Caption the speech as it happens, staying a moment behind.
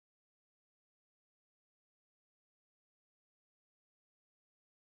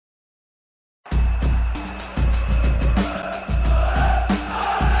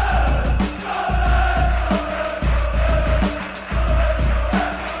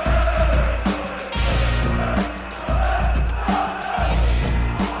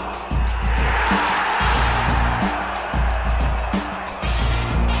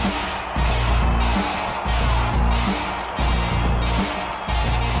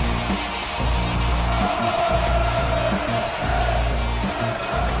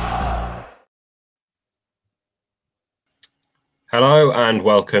Hello and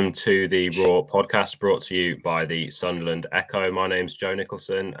welcome to the Raw podcast brought to you by the Sunderland Echo. My name's Joe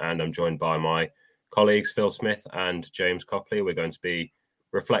Nicholson and I'm joined by my colleagues Phil Smith and James Copley. We're going to be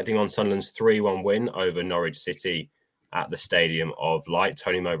reflecting on Sunderland's 3-1 win over Norwich City at the Stadium of Light.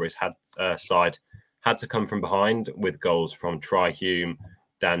 Tony Mowbray's side had to come from behind with goals from Try Hume,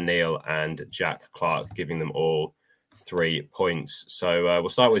 Dan Neil and Jack Clarke, giving them all 3 points. So we'll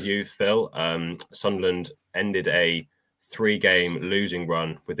start with you, Phil. Sunderland ended a 3-game losing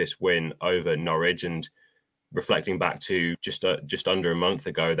run with this win over Norwich, and reflecting back to just under a month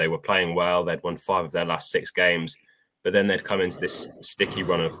ago, they were playing well. They'd won 5 of their last 6 games, but then they'd come into this sticky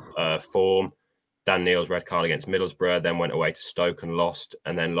run of form. Dan Neil's red card against Middlesbrough, then went away to Stoke and lost,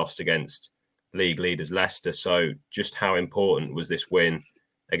 and then lost against league leaders Leicester. So just how important was this win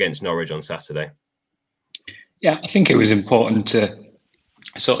against Norwich on Saturday? Yeah, I think it was important to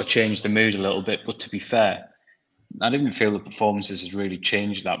sort of change the mood a little bit, but to be fair, I didn't feel the performances has really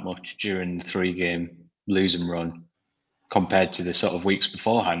changed that much during the 3-game losing run compared to the sort of weeks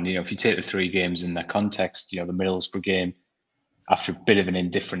beforehand. You know, if you take the 3 games in their context, you know, the Middlesbrough game, after a bit of an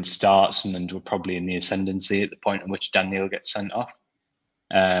indifferent start, Sunderland were probably in the ascendancy at the point at which Dan Neil gets sent off.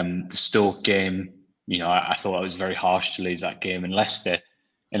 The Stoke game, you know, I thought it was very harsh to lose that game. And Leicester,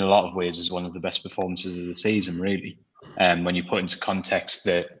 in a lot of ways, was one of the best performances of the season, really. When you put into context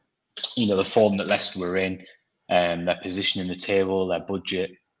that, you know, the form that Leicester were in, their position in the table, their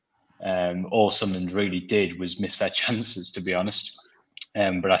budget, all Sunderland really did was miss their chances, to be honest.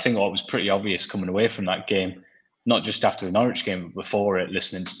 But I think what was pretty obvious coming away from that game, not just after the Norwich game, but before it,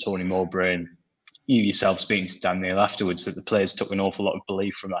 listening to Tony Mowbray and you yourself speaking to Dan Neil afterwards, that the players took an awful lot of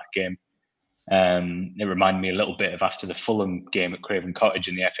belief from that game. It reminded me a little bit of after the Fulham game at Craven Cottage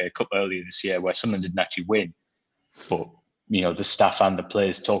in the FA Cup earlier this year, where Sunderland didn't actually win, but you know, the staff and the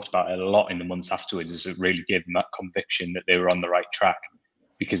players talked about it a lot in the months afterwards, as it really gave them that conviction that they were on the right track,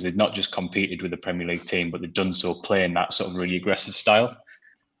 because they'd not just competed with the Premier League team, but they'd done so playing that sort of really aggressive style.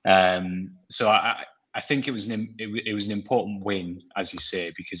 So I think it was an important win, as you say,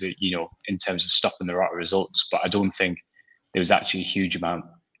 because it, you know, in terms of stopping the rot of results. But I don't think there was actually a huge amount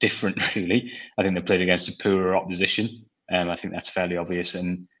different, really. I think they played against a poorer opposition. I think that's fairly obvious.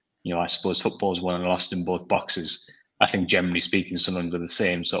 And you know, I suppose football's won and lost in both boxes. I think generally speaking, Sunderland were the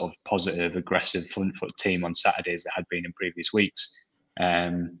same sort of positive, aggressive, front foot team on Saturdays that had been in previous weeks.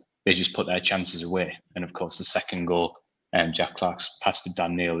 They just put their chances away. And of course, the second goal, Jack Clarke's pass to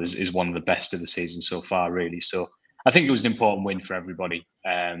Dan Neil, is one of the best of the season so far, really. So I think it was an important win for everybody.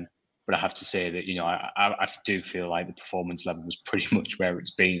 But I have to say that, you know, I do feel like the performance level was pretty much where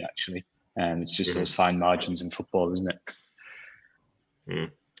it's been, actually. It's just those fine margins in football, isn't it?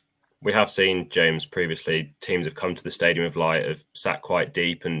 Mm. We have seen, James, previously, teams have come to the Stadium of Light, have sat quite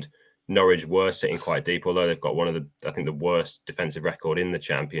deep, and Norwich were sitting quite deep, although they've got one of the worst defensive record in the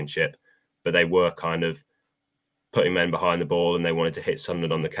Championship. But they were kind of putting men behind the ball and they wanted to hit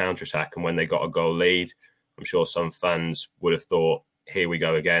Sunderland on the counter-attack. And when they got a goal lead, I'm sure some fans would have thought, here we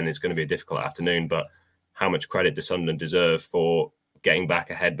go again, it's going to be a difficult afternoon. But how much credit does Sunderland deserve for getting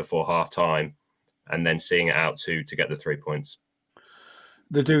back ahead before half-time and then seeing it out to get the 3 points?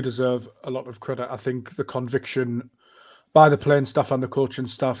 They do deserve a lot of credit. I think the conviction by the playing staff and the coaching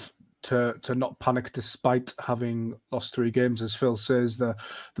staff to not panic despite having lost 3 games, as Phil says, the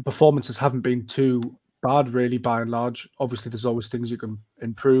performances haven't been too bad, really, by and large. Obviously, there's always things you can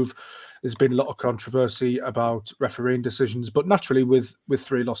improve. There's been a lot of controversy about refereeing decisions, but naturally with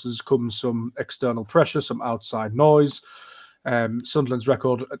 3 losses comes some external pressure, some outside noise. Sunderland's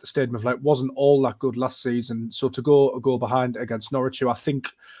record at the Stadium of Light wasn't all that good last season, so to go a goal behind against Norwich, who I think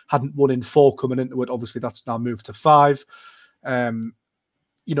hadn't won in 4 coming into it, obviously that's now moved to 5,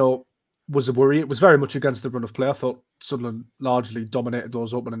 you know, was a worry. It was very much against the run of play. I thought Sunderland largely dominated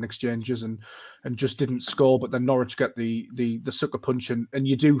those opening exchanges and just didn't score, but then Norwich get the sucker punch, and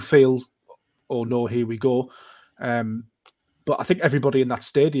you do feel, oh no, here we go. But I think everybody in that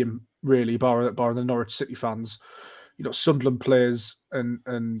stadium, really, bar the Norwich City fans, you know, Sunderland players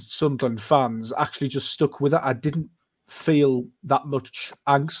and Sunderland fans actually just stuck with it. I didn't feel that much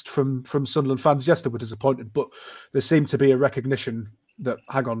angst from Sunderland fans. Yes, they were disappointed, but there seemed to be a recognition that,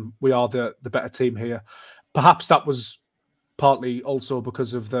 hang on, we are the better team here. Perhaps that was partly also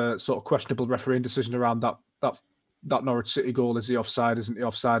because of the sort of questionable refereeing decision around that Norwich City goal. Is he offside? Isn't he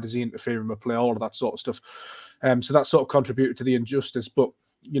offside? Is he interfering with play? All of that sort of stuff. So that sort of contributed to the injustice. But,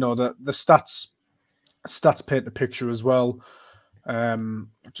 you know, the stats paint a picture as well.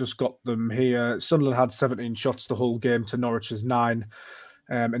 Just got them here. Sunderland had 17 shots the whole game to Norwich's 9.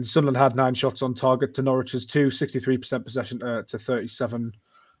 And Sunderland had 9 shots on target to Norwich's 2, 63% possession to 37%.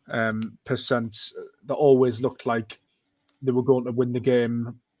 That always looked like they were going to win the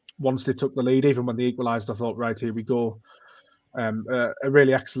game once they took the lead. Even when they equalised, I thought, right, here we go. A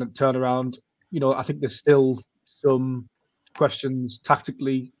really excellent turnaround. I think there's still some questions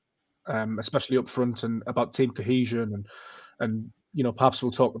tactically, especially up front, and about team cohesion, and perhaps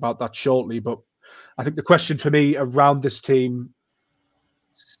we'll talk about that shortly. But I think the question for me around this team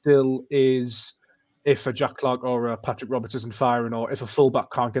still is if a Jack Clarke or a Patrick Roberts isn't firing, or if a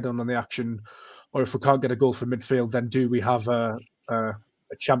fullback can't get on the action, or if we can't get a goal from midfield, then do we have a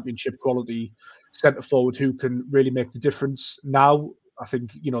championship quality centre forward who can really make the difference? Now, I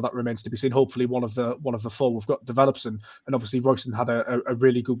think that remains to be seen. Hopefully, one of the four we've got develops, and obviously Royston had a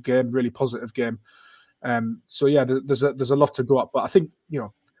really good game, really positive game. So yeah, there's a lot to go up, but I think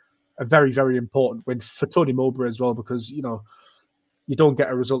a very, very important win for Tony Mowbray as well, because you don't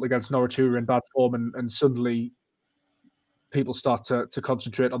get a result against Norwich who are in bad form, and suddenly people start to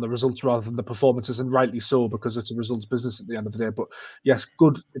concentrate on the results rather than the performances, and rightly so, because it's a results business at the end of the day. But yes,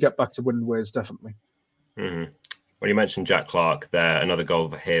 good to get back to winning ways, definitely. Mm-hmm. Well, you mentioned Jack Clarke there, another goal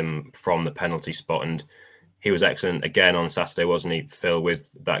for him from the penalty spot, and he was excellent again on Saturday, wasn't he, Phil,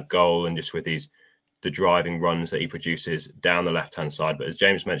 with that goal and just with the driving runs that he produces down the left-hand side. But as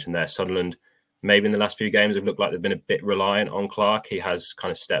James mentioned there, Sunderland, maybe in the last few games, have looked like they've been a bit reliant on Clarke. He has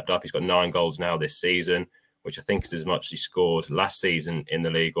kind of stepped up. He's got 9 goals now this season, which I think is as much as he scored last season in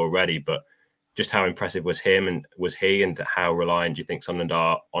the league already. But just how impressive was he, and how reliant do you think Sunderland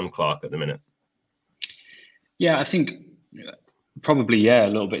are on Clarke at the minute? Yeah, I think probably, a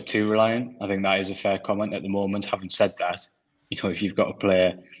little bit too reliant. I think that is a fair comment at the moment. Having said that, if you've got a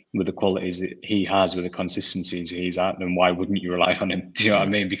player with the qualities that he has, with the consistencies he's at, then why wouldn't you rely on him? Do you know what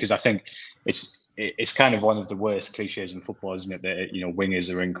I mean? Because I think it's kind of one of the worst cliches in football, isn't it? That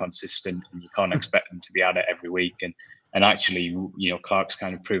wingers are inconsistent and you can't expect them to be at it every week. And actually, Clarke's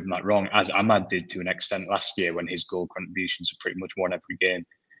kind of proven that wrong, as Ahmad did to an extent last year when his goal contributions were pretty much won every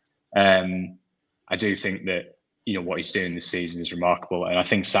game. I do think that what he's doing this season is remarkable, and I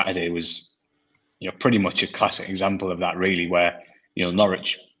think Saturday was pretty much a classic example of that, really, where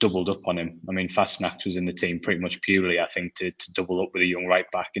Norwich doubled up on him. I mean, Fastnacht was in the team pretty much purely, I think, to double up with a young right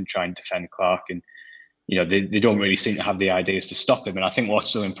back and try and defend Clarke. And they don't really seem to have the ideas to stop him. And I think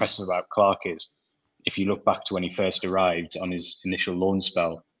what's so impressive about Clarke is, if you look back to when he first arrived on his initial loan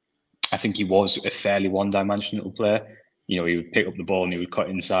spell, I think he was a fairly one-dimensional player. He would pick up the ball and he would cut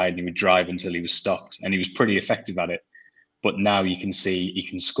inside and he would drive until he was stopped, and he was pretty effective at it. But now you can see he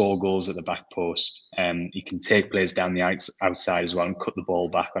can score goals at the back post. He can take players down the outside as well and cut the ball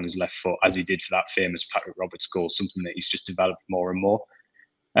back on his left foot, as he did for that famous Patrick Roberts goal, something that he's just developed more and more.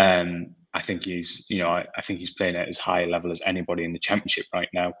 I think he's playing at as high a level as anybody in the Championship right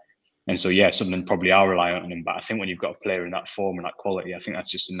now. And so, Sunderland probably are reliant on him. But I think when you've got a player in that form and that quality, I think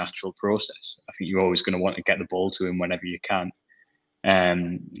that's just a natural process. I think you're always going to want to get the ball to him whenever you can.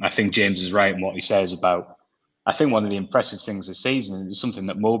 I think James is right in what he says about, I think one of the impressive things this season, and something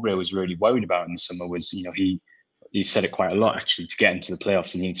that Mowbray was really worried about in the summer, was, he said it quite a lot, actually, to get into the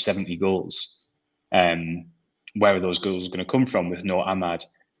playoffs, he needs 70 goals. Where are those goals going to come from with no Ahmad?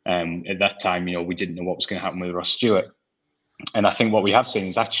 At that time, we didn't know what was going to happen with Ross Stewart. And I think what we have seen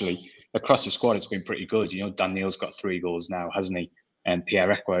is actually across the squad, it's been pretty good. Dan Neil's got 3 goals now, hasn't he? And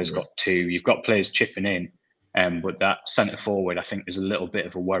Pierre Ekwa has got 2. You've got players chipping in, but that centre forward, I think, is a little bit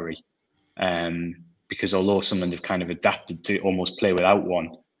of a worry. Because although Sunderland have kind of adapted to almost play without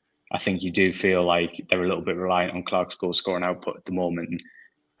one, I think you do feel like they're a little bit reliant on Clarke's goal scoring output at the moment. And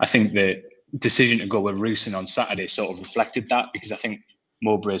I think the decision to go with Roussin on Saturday sort of reflected that, because I think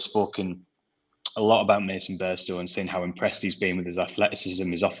Mowbray has spoken a lot about Mason Burstow and saying how impressed he's been with his athleticism,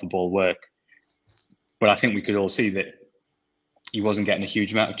 his off-the-ball work. But I think we could all see that he wasn't getting a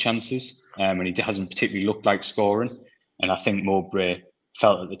huge amount of chances, and he hasn't particularly looked like scoring. And I think Mowbray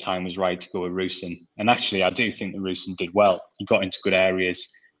felt at the time was right to go with Roussin. And actually, I do think that Roussin did well. He got into good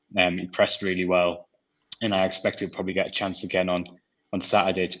areas, he pressed really well. And I expect he'll probably get a chance again on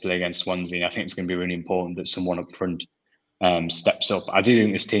Saturday to play against Swansea. And I think it's going to be really important that someone up front steps up. I do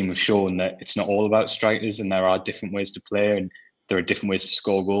think this team has shown that it's not all about strikers, and there are different ways to play, and there are different ways to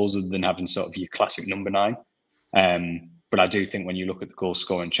score goals other than having sort of your classic number 9. But I do think when you look at the goal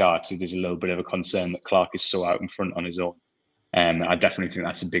scoring charts, there's a little bit of a concern that Clarke is so out in front on his own. I definitely think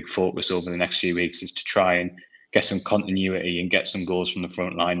that's a big focus over the next few weeks, is to try and get some continuity and get some goals from the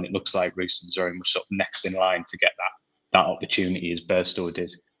front line. It looks like Roussin's very much sort of next in line to get that opportunity, as Burstow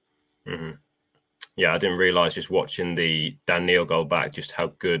did. Mm-hmm. Yeah, I didn't realise, just watching the Dan Neil goal back, just how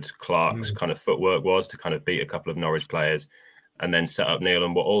good Clarke's kind of footwork was to kind of beat a couple of Norwich players and then set up Neil.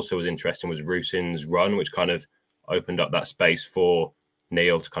 And what also was interesting was Roussin's run, which kind of opened up that space for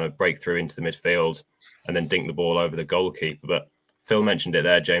Neil to kind of break through into the midfield and then dink the ball over the goalkeeper. But Phil mentioned it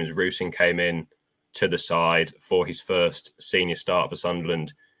there. James Rusyn came in to the side for his first senior start for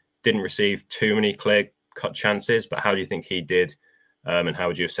Sunderland. Didn't receive too many clear-cut chances, but how do you think he did? And how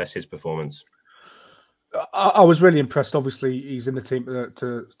would you assess his performance? I was really impressed. Obviously, he's in the team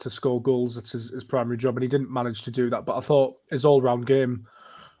to score goals. It's his primary job, and he didn't manage to do that. But I thought his all-round game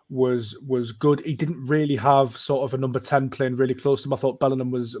was good. He didn't really have sort of a number 10 playing really close to him. I thought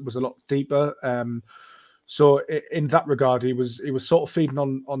Bellingham was a lot deeper. So in that regard, he was sort of feeding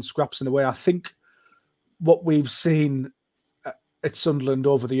on scraps in a way. I think what we've seen at Sunderland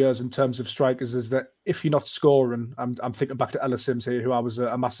over the years in terms of strikers is that if you're not scoring, I'm thinking back to Ellis Sims here, who I was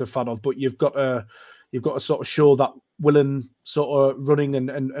a massive fan of, but you've got to sort of show that willing sort of running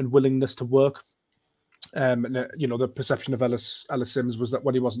and willingness to work. And you know, the perception of Ellis Sims was that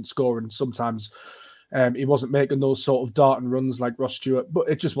when he wasn't scoring, sometimes he wasn't making those sort of darting runs like Ross Stewart, but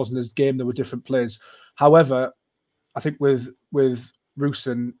it just wasn't his game. There were different players. However, I think with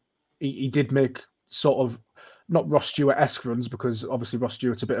Rusyn, he did make sort of not Ross Stewart-esque runs, because obviously Ross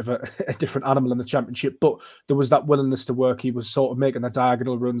Stewart's a bit of a different animal in the Championship, but there was that willingness to work. He was sort of making the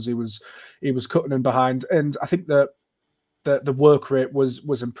diagonal runs. He was cutting in behind, and I think that the work rate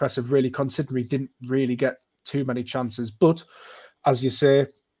was impressive, really, considering he didn't really get too many chances. But as you say,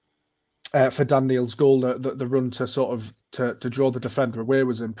 for Dan Neil's goal, the run to sort of to draw the defender away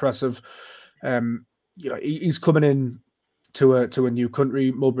was impressive. You know, he's coming in to a new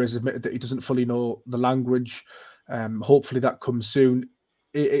country. Mowbray's admitted that he doesn't fully know the language. Hopefully that comes soon.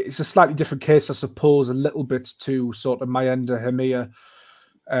 It's a slightly different case, I suppose, a little bit to sort of Mayenda, Hemia,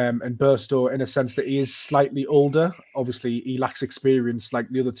 and Burstow, in a sense that he is slightly older. Obviously, he lacks experience like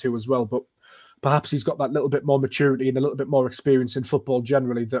the other two as well, but perhaps he's got that little bit more maturity and a little bit more experience in football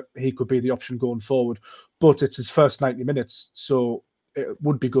generally, that he could be the option going forward. But it's his first 90 minutes, so it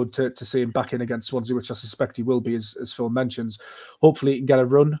would be good to see him back in against Swansea, which I suspect he will be, as Phil mentions. Hopefully he can get a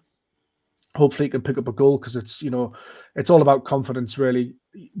run. Hopefully he can pick up a goal, because it's, you know, it's all about confidence, really.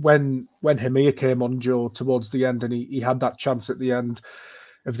 When Hemia came on, Joe, towards the end, and he had that chance at the end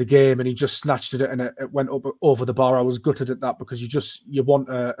of the game and he just snatched it and it went up over the bar, I was gutted at that, because you want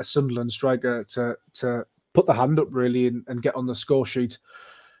a Sunderland striker to put the hand up, really, and get on the score sheet.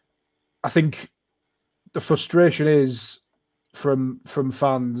 I think the frustration is from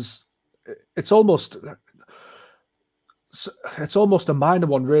fans. It's almost a minor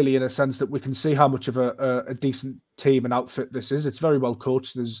one, really, in a sense that we can see how much of a decent team and outfit this is. It's very well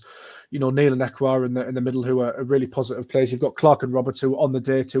coached. There's, you know, Neil and Ekwa in the middle, who are really positive players. You've got Clarke and Roberts, who on the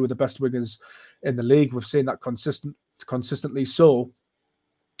day two are the best wingers in the league. We've seen that consistently. So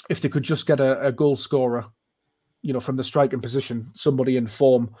if they could just get a goal scorer, you know, from the striking position, somebody in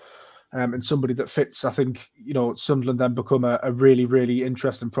form, and somebody that fits, I think, you know, Sunderland then become a really, really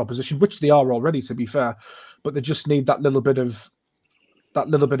interesting proposition, which they are already, to be fair. But they just need that little bit of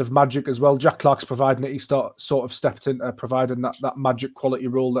magic as well. Jack Clarke's providing it. He sort of stepped in, providing that magic quality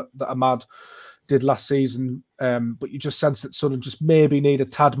role that Ahmad did last season. But you just sense that Sunderland just maybe need a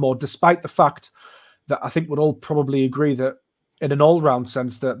tad more, despite the fact that I think we'd all probably agree that in an all-round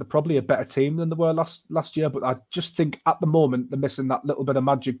sense that they're probably a better team than they were last year. But I just think at the moment they're missing that little bit of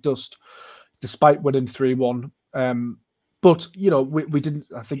magic dust, despite winning 3-1. But, you know, we didn't,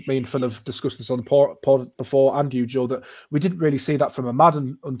 I think me and Phil have discussed this on the pod before, and you, Joe, that we didn't really see that from Ahmad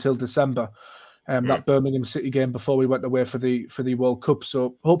until December, that Birmingham City game before we went away for the World Cup.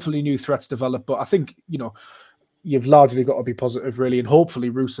 So hopefully new threats develop. But I think, you know, you've largely got to be positive, really, and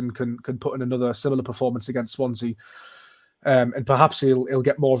hopefully Rusyn can put in another similar performance against Swansea. And perhaps he'll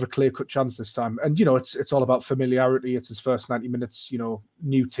get more of a clear-cut chance this time. And, you know, it's all about familiarity. It's his first 90 minutes, you know,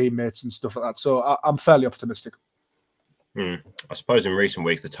 new teammates and stuff like that. So I'm fairly optimistic. I suppose in recent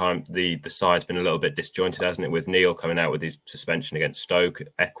weeks, the side's been a little bit disjointed, hasn't it? With Neil coming out with his suspension against Stoke,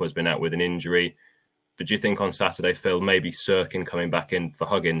 Ekwa's been out with an injury. But do you think on Saturday, Phil, maybe Sirkin coming back in for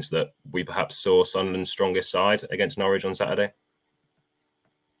Huggins, that we perhaps saw Sunderland's strongest side against Norwich on Saturday?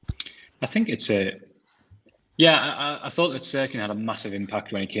 I think it's I thought that Sirkin had a massive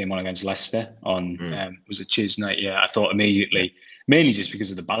impact when he came on against Leicester on, was it Tuesday night? Yeah, I thought immediately, mainly just because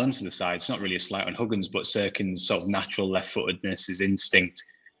of the balance of the side. It's not really a slight on Huggins, but Sirkin's sort of natural left-footedness, his instinct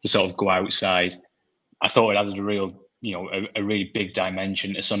to sort of go outside. I thought it added a real, you know, a really big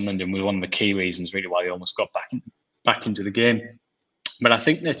dimension to Sunderland, and was one of the key reasons really why they almost got back into the game. But I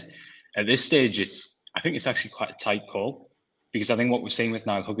think that at this stage, I think it's actually quite a tight call, because I think what we're seeing with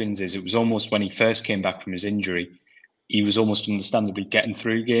Niall Huggins is it was almost when he first came back from his injury, he was almost understandably getting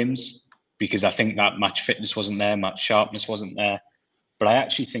through games, because I think that match fitness wasn't there, match sharpness wasn't there. But I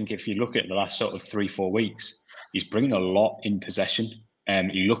actually think if you look at the last sort of 3-4 weeks, he's bringing a lot in possession.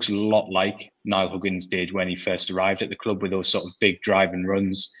 He looks a lot like Niall Huggins did when he first arrived at the club, with those sort of big driving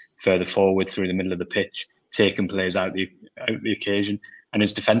runs further forward through the middle of the pitch, taking players out the occasion. And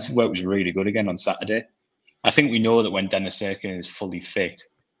his defensive work was really good again on Saturday. I think we know that when Dennis Cirkin is fully fit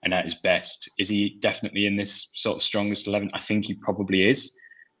and at his best, is he definitely in this sort of strongest 11? I think he probably is.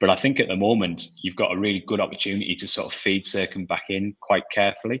 But I think at the moment, you've got a really good opportunity to sort of feed Cirkin back in quite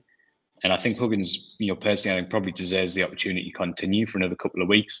carefully. And I think Huggins, personally, I think probably deserves the opportunity to continue for another couple of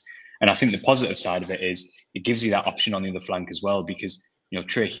weeks. And I think the positive side of it is it gives you that option on the other flank as well, because,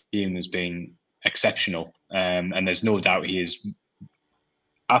 Trey Hume has been exceptional. And there's no doubt he is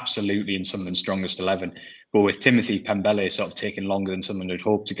absolutely in Sunderland's strongest 11. But with Timothy Pembele sort of taking longer than Sunderland had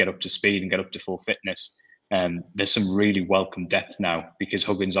hoped to get up to speed and get up to full fitness, there's some really welcome depth now, because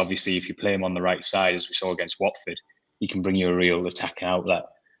Huggins, obviously, if you play him on the right side, as we saw against Watford, he can bring you a real attacking outlet.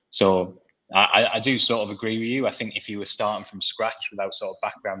 So I do sort of agree with you. I think if you were starting from scratch without sort of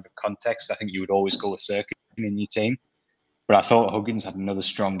background and context, I think you would always go with Cirkin in your team. But I thought Huggins had another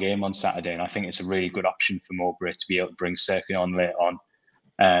strong game on Saturday, and I think it's a really good option for Mowbray to be able to bring Cirkin on later on.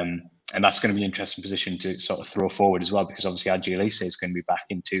 And that's going to be an interesting position to sort of throw forward as well, because obviously Adji Elise is going to be back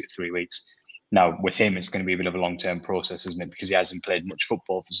in 2 to 3 weeks. Now, with him, it's going to be a bit of a long-term process, isn't it? Because he hasn't played much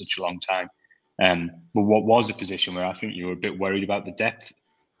football for such a long time. But what was a position where I think you were a bit worried about the depth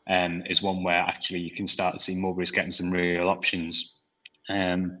is one where actually you can start to see Mowbray's getting some real options.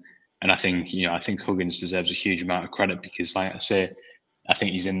 And I think Huggins deserves a huge amount of credit, because, like I say, I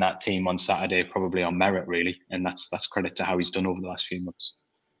think he's in that team on Saturday probably on merit, really. And that's credit to how he's done over the last few months.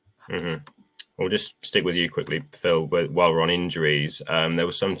 Mm-hmm. We'll just stick with you quickly, Phil, while we're on injuries. There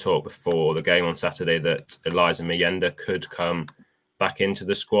was some talk before the game on Saturday that Eliza Miyenda could come back into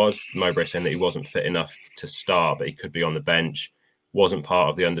the squad. Mowbray saying that he wasn't fit enough to start, but he could be on the bench. Wasn't part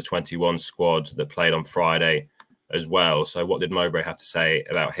of the under-21 squad that played on Friday as well. So what did Mowbray have to say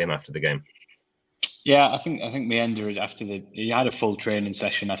about him after the game? Yeah, I think Miyenda, he had a full training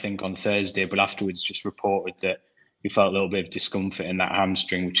session, I think, on Thursday, but afterwards just reported that he felt a little bit of discomfort in that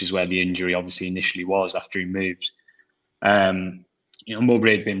hamstring, which is where the injury obviously initially was after he moved.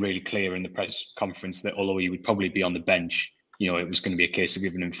 Mowbray had been really clear in the press conference that although he would probably be on the bench, it was going to be a case of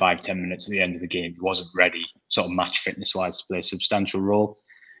giving him 5-10 minutes at the end of the game. He wasn't ready, sort of match fitness-wise, to play a substantial role.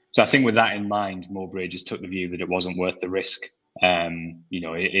 So I think with that in mind, Mowbray just took the view that it wasn't worth the risk.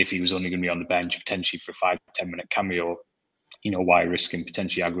 If he was only going to be on the bench potentially for a 5-10 minute cameo, why risk him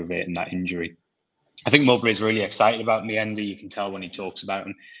potentially aggravating that injury? I think Mowbray's really excited about Miyenda. You can tell when he talks about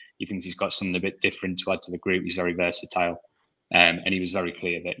him. He thinks he's got something a bit different to add to the group. He's very versatile. And he was very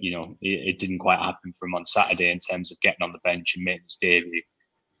clear that, it didn't quite happen for him on Saturday in terms of getting on the bench and making his debut.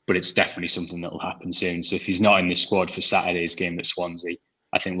 But it's definitely something that will happen soon. So if he's not in the squad for Saturday's game at Swansea,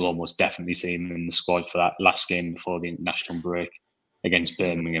 I think we'll almost definitely see him in the squad for that last game before the international break against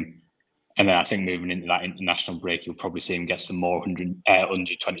Birmingham. And then I think moving into that international break, you'll probably see him get some more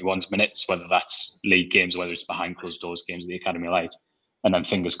 121s minutes, whether that's league games, whether it's behind closed doors games at the Academy Light. And then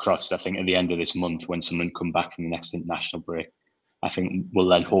fingers crossed, I think at the end of this month, when someone come back from the next international break, I think we'll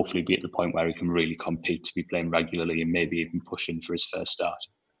then hopefully be at the point where he can really compete to be playing regularly and maybe even pushing for his first start.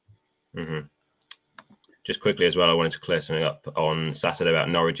 Mm-hmm. Just quickly as well, I wanted to clear something up on Saturday about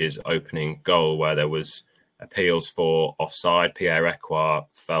Norwich's opening goal, where there was appeals for offside. Pierre-Ekwa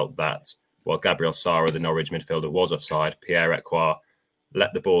felt that while Gabriel Sara, the Norwich midfielder, was offside, Pierre-Ekwa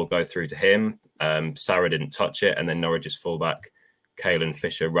let the ball go through to him. Sara didn't touch it, and then Norwich's fullback, Caelan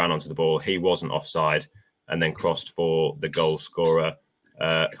Fisher, ran onto the ball. He wasn't offside, and then crossed for the goal scorer,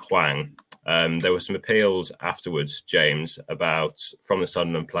 Hwang. There were some appeals afterwards, James, from the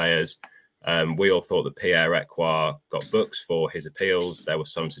Sunderland players. We all thought that Pierre-Ekwa got booked for his appeals. There were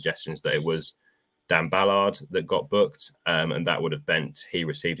some suggestions that it was Dan Ballard that got booked, and that would have meant he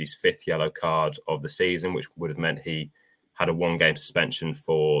received his 5th yellow card of the season, which would have meant he had a 1-game suspension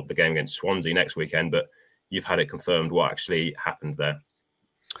for the game against Swansea next weekend. But you've had it confirmed what actually happened there.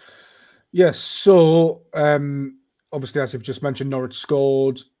 Yes, so obviously, as you've just mentioned, Norwich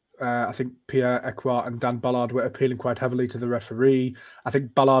scored. I think Pierre-Ekwa and Dan Ballard were appealing quite heavily to the referee. I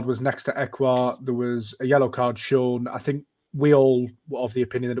think Ballard was next to Ekwa. There was a yellow card shown. I think we all were of the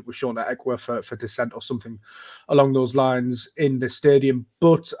opinion that it was shown to Ekwa for dissent or something along those lines in the stadium.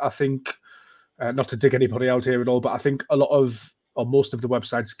 But I think, not to dig anybody out here at all, but I think a lot of, or most of the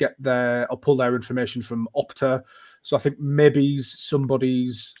websites pull their information from Opta. So I think maybe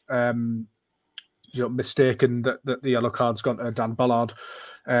somebody's mistaken that the yellow card's gone to Dan Ballard.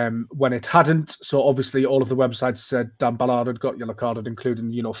 when it hadn't. So obviously all of the websites said Dan Ballard had got yellow carded,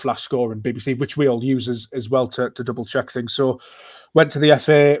 including, Flash Score and BBC, which we all use as well to double check things. So went to the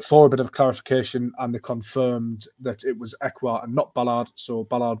FA for a bit of clarification, and they confirmed that it was Ekwa and not Ballard. So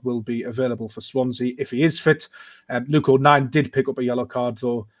Ballard will be available for Swansea if he is fit. Luke O'Nien did pick up a yellow card,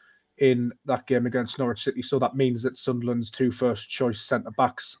 though, in that game against Norwich City. So that means that Sunderland's 2 first-choice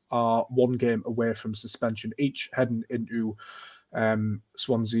centre-backs are 1 game away from suspension each, heading into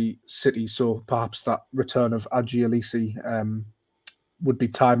Swansea City. So perhaps that return of Adji Elisi would be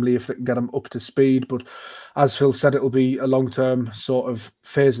timely if they can get him up to speed. But as Phil said, it'll be a long-term sort of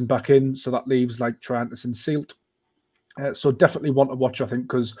phasing back in. So that leaves like Triantis and Sealt. So definitely want to watch, I think,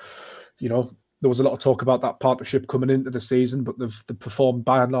 because, there was a lot of talk about that partnership coming into the season, but they've performed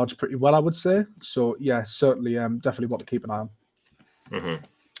by and large pretty well, I would say. So yeah, certainly definitely want to keep an eye on. Mm-hmm.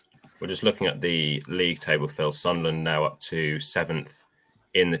 We're just looking at the league table, Phil. Sunderland now up to 7th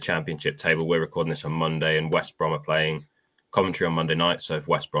in the Championship table. We're recording this on Monday, and West Brom are playing Coventry on Monday night. So if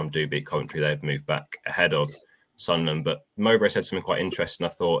West Brom do beat Coventry, they'd move back ahead of Sunderland. But Mowbray said something quite interesting, I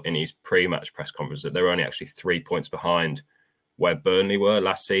thought, in his pre-match press conference, that they're only actually 3 points behind where Burnley were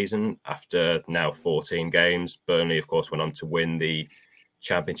last season after now 14 games. Burnley, of course, went on to win the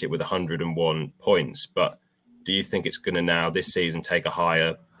Championship with 101 points. But do you think it's going to now this season take a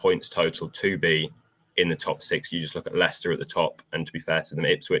higher points total to be in the top 6? You just look at Leicester at the top, and to be fair to them,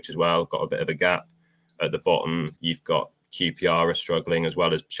 Ipswich as well got a bit of a gap at the bottom. You've got QPR are struggling, as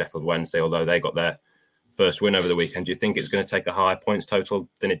well as Sheffield Wednesday, although they got their first win over the weekend. Do you think it's going to take a higher points total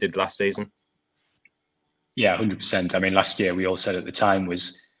than it did last season? Yeah, 100%. I mean, last year we all said at the time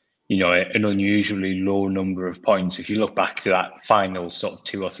was, an unusually low number of points. If you look back to that final sort of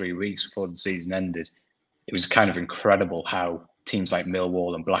 2 or 3 weeks before the season ended, it was kind of incredible how teams like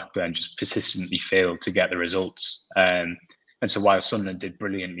Millwall and Blackburn just persistently failed to get the results. And so while Sunderland did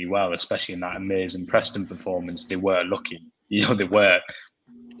brilliantly well, especially in that amazing Preston performance, they were lucky. They were.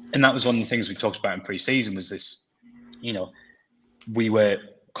 And that was one of the things we talked about in pre-season was this, we were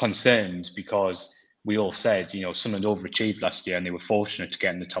concerned because we all said, Sunderland overachieved last year and they were fortunate to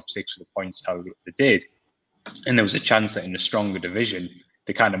get in the top 6 with the points how they did. And there was a chance that in a stronger division,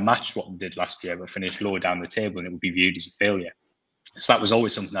 they kind of matched what they did last year, but finished lower down the table and it would be viewed as a failure. So that was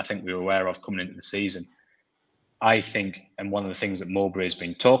always something I think we were aware of coming into the season. I think, and one of the things that Mowbray has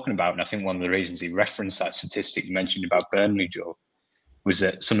been talking about, and I think one of the reasons he referenced that statistic you mentioned about Burnley, Joe, was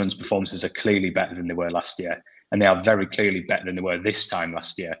that Sunderland's performances are clearly better than they were last year. And they are very clearly better than they were this time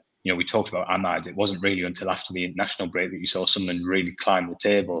last year. We talked about Ahmad. It wasn't really until after the international break that you saw Sunderland really climb the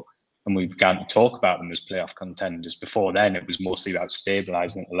table and we began to talk about them as playoff contenders. Before then, it was mostly about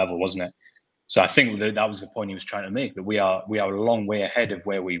stabilising at the level, wasn't it? So I think that was the point he was trying to make, that we are a long way ahead of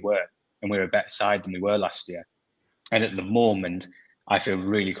where we were, and we're a better side than we were last year. And at the moment, I feel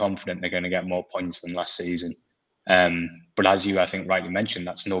really confident they're going to get more points than last season. But as you, I think, rightly mentioned,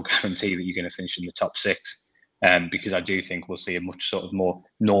 that's no guarantee that you're going to finish in the top 6. Because I do think we'll see a much sort of more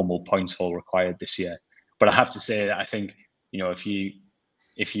normal points haul required this year. But I have to say that I think, if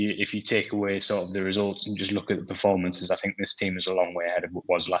you take away sort of the results and just look at the performances, I think this team is a long way ahead of what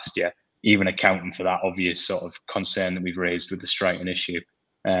was last year, even accounting for that obvious sort of concern that we've raised with the striking issue.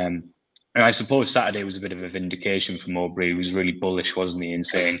 And I suppose Saturday was a bit of a vindication for Mowbray. He was really bullish, wasn't he, in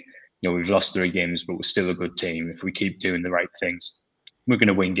saying, we've lost 3 games, but we're still a good team if we keep doing the right things. We're going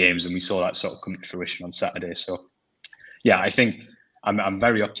to win games, and we saw that sort of come to fruition on Saturday. So, yeah, I think I'm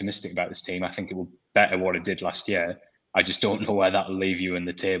very optimistic about this team. I think it will better what it did last year. I just don't know where that'll leave you in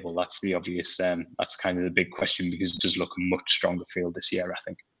the table. That's the obvious. That's kind of the big question, because it does look a much stronger field this year, I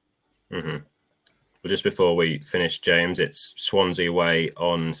think. Mm-hmm. Well, just before we finish, James, it's Swansea away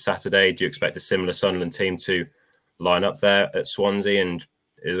on Saturday. Do you expect a similar Sunderland team to line up there at Swansea? And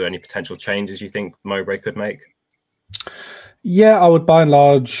is there any potential changes you think Mowbray could make? Yeah, I would by and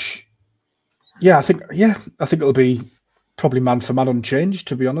large. I think it'll be probably man for man unchanged,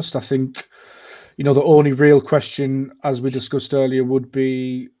 to be honest. I think, the only real question, as we discussed earlier, would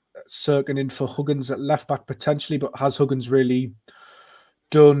be Cirkin in for Huggins at left back potentially, but has Huggins really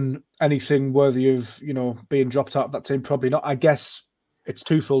done anything worthy of, being dropped out of that team? Probably not. I guess it's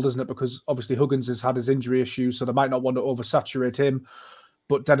twofold, isn't it? Because obviously Huggins has had his injury issues, so they might not want to oversaturate him,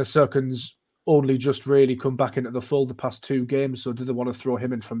 but Dennis Cirkin's only just really come back into the fold the past 2 games. So do they want to throw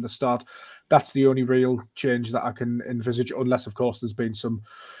him in from the start? That's the only real change that I can envisage, unless, of course, there's been some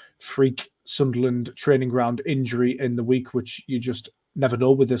freak Sunderland training ground injury in the week, which you just never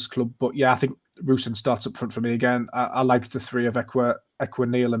know with this club. But yeah, I think Rusyn starts up front for me again. I like the 3 of Ekwa,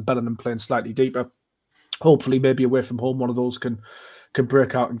 Neil and Bellingham playing slightly deeper. Hopefully, maybe away from home, one of those can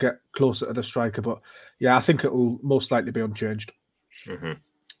break out and get closer to the striker. But yeah, I think it will most likely be unchanged. Mm-hmm.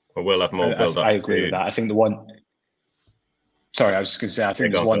 Well, we'll have more build up. I agree with that. I think the one. Sorry, I was just going to say. I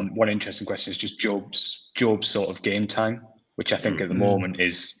think there's one interesting question. Is just Job's sort of game time, which I think at the moment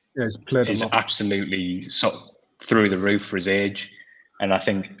is absolutely sort of through the roof for his age. And I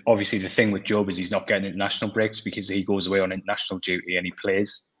think obviously the thing with Job is he's not getting international breaks because he goes away on international duty and he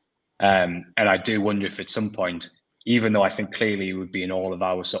plays. And I do wonder if at some point, even though I think clearly he would be in all of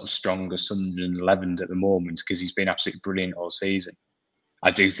our sort of stronger Sunderland 11s at the moment because he's been absolutely brilliant all season. I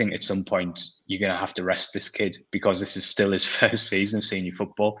do think at some point you're going to have to rest this kid because this is still his first season of senior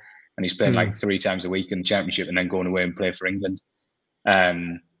football and he's playing like 3 times a week in the Championship and then going away and play for England.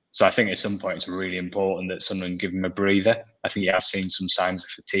 So I think at some point it's really important that Sunderland give him a breather. I think you have seen some signs of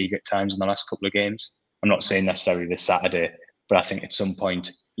fatigue at times in the last couple of games. I'm not saying necessarily this Saturday, but I think at some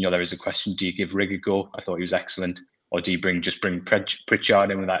point, there is a question, do you give Rigg a go? I thought he was excellent. Or do you bring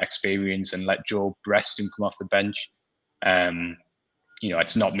Pritchard in with that experience and let Job rest and come off the bench?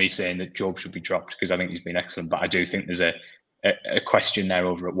 It's not me saying that Job should be dropped because I think he's been excellent, but I do think there's a question there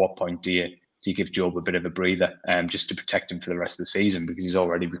over at what point do you give Job a bit of a breather just to protect him for the rest of the season because he's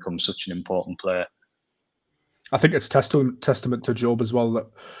already become such an important player. I think it's testament to Job as well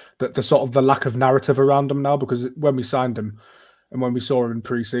that the sort of the lack of narrative around him now, because when we signed him and when we saw him in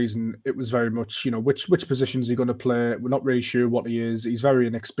pre-season, it was very much, which position is he going to play? We're not really sure what he is. He's very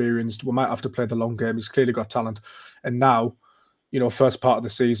inexperienced. We might have to play the long game. He's clearly got talent. And now, first part of the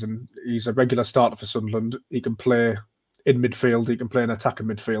season, he's a regular starter for Sunderland. He can play in midfield. He can play in attacking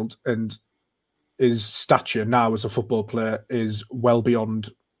midfield. And his stature now as a football player is well beyond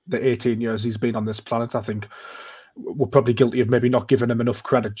the 18 years he's been on this planet. I think we're probably guilty of maybe not giving him enough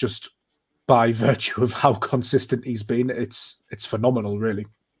credit just by virtue of how consistent he's been. It's phenomenal, really.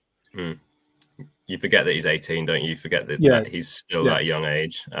 You forget that he's 18, don't you? You forget that he's still that young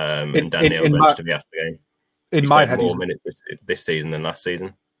age. And Dan Neil mentioned to me after the game. In my head, more minutes this season than last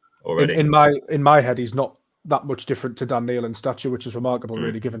season already. In my head, he's not that much different to Dan Neil in stature, which is remarkable,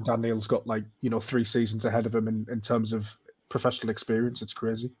 really, given Dan Neil's got 3 seasons ahead of him in terms of professional experience. It's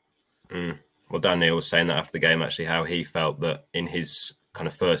crazy. Well, Dan Neil was saying that after the game, actually, how he felt that in his kind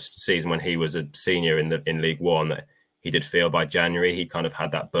of first season when he was a senior in League One, that he did feel by January he kind of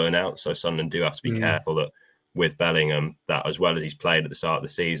had that burnout. So Sunderland do have to be careful that with Bellingham, that as well as he's played at the start of the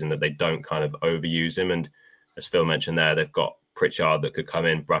season, that they don't kind of overuse him. And as Phil mentioned there, they've got Pritchard that could come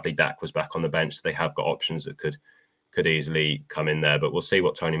in. Bradley Dack was back on the bench. So they have got options that could easily come in there. But we'll see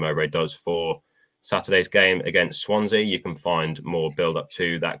what Tony Mowbray does for Saturday's game against Swansea. You can find more build-up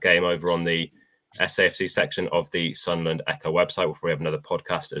to that game over on the SAFC section of the Sunderland Echo website. We'll probably have another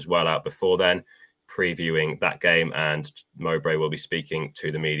podcast as well out before then, previewing that game. And Mowbray will be speaking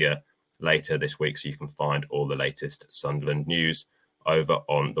to the media later this week, so you can find all the latest Sunderland news over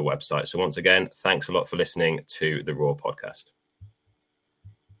on the website. So once again, thanks a lot for listening to the Raw podcast.